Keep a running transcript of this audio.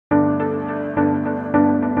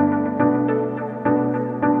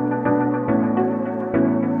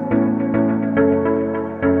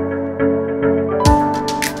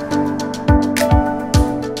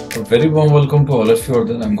Very warm welcome to all of you out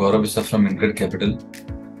there. I'm Gaurav Bissa from InCred Capital.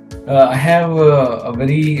 I have a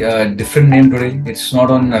very different name today. It's not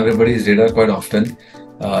on everybody's radar quite often.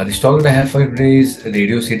 The stock that I have for you today is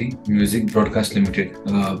Radiocity, Music Broadcast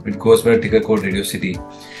Ltd. It goes by the ticker code Radiocity.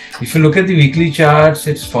 If you look at the weekly charts,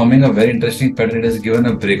 it's forming a very interesting pattern. It has given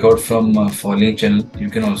a breakout from falling channel. You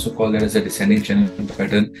can also call that as a descending channel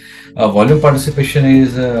pattern. Volume participation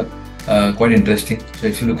is quite interesting. So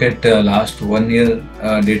if you look at last 1 year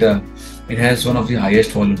data, it has one of the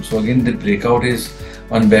highest volumes. So again, the breakout is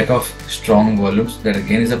on back of strong volumes. That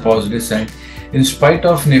again is a positive sign. In spite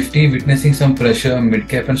of Nifty witnessing some pressure, mid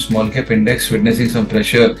cap and small cap index witnessing some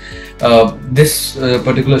pressure, this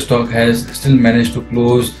particular stock has still managed to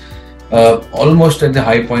close almost at the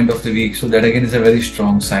high point of the week. So that again is a very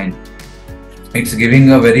strong sign. It's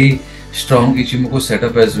giving a very strong Ichimoku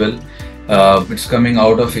setup as well. It's coming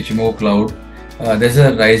out of Ichimoku cloud. There's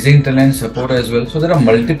a rising trend support as well. So there are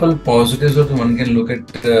multiple positives that one can look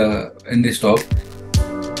at in this stock.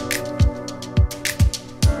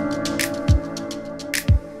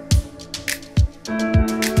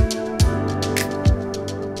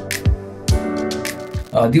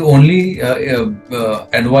 The only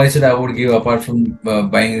advice that I would give apart from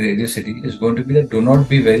buying Radiocity is going to be that do not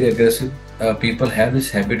be very aggressive. People have this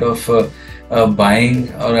habit of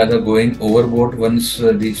buying or rather going overboard once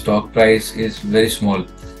the stock price is very small,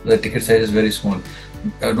 the ticket size is very small.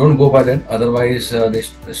 Don't go by that, otherwise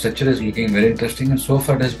the structure is looking very interesting and so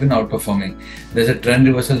far it has been outperforming. There's a trend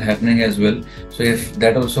reversal happening as well, so if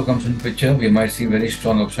that also comes in picture, we might see very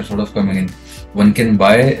strong upside sort of coming in. One can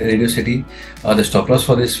buy Radiocity. The stop loss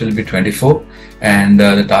for this will be 24 and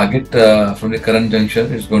the target from the current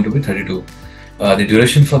juncture is going to be 32. The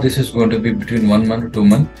duration for this is going to be between 1 month to 2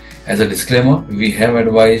 months. As a disclaimer, we have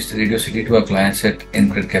advised Radiocity to our clients at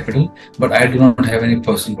InCred Capital, but I do not have any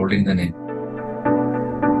personal holding the name.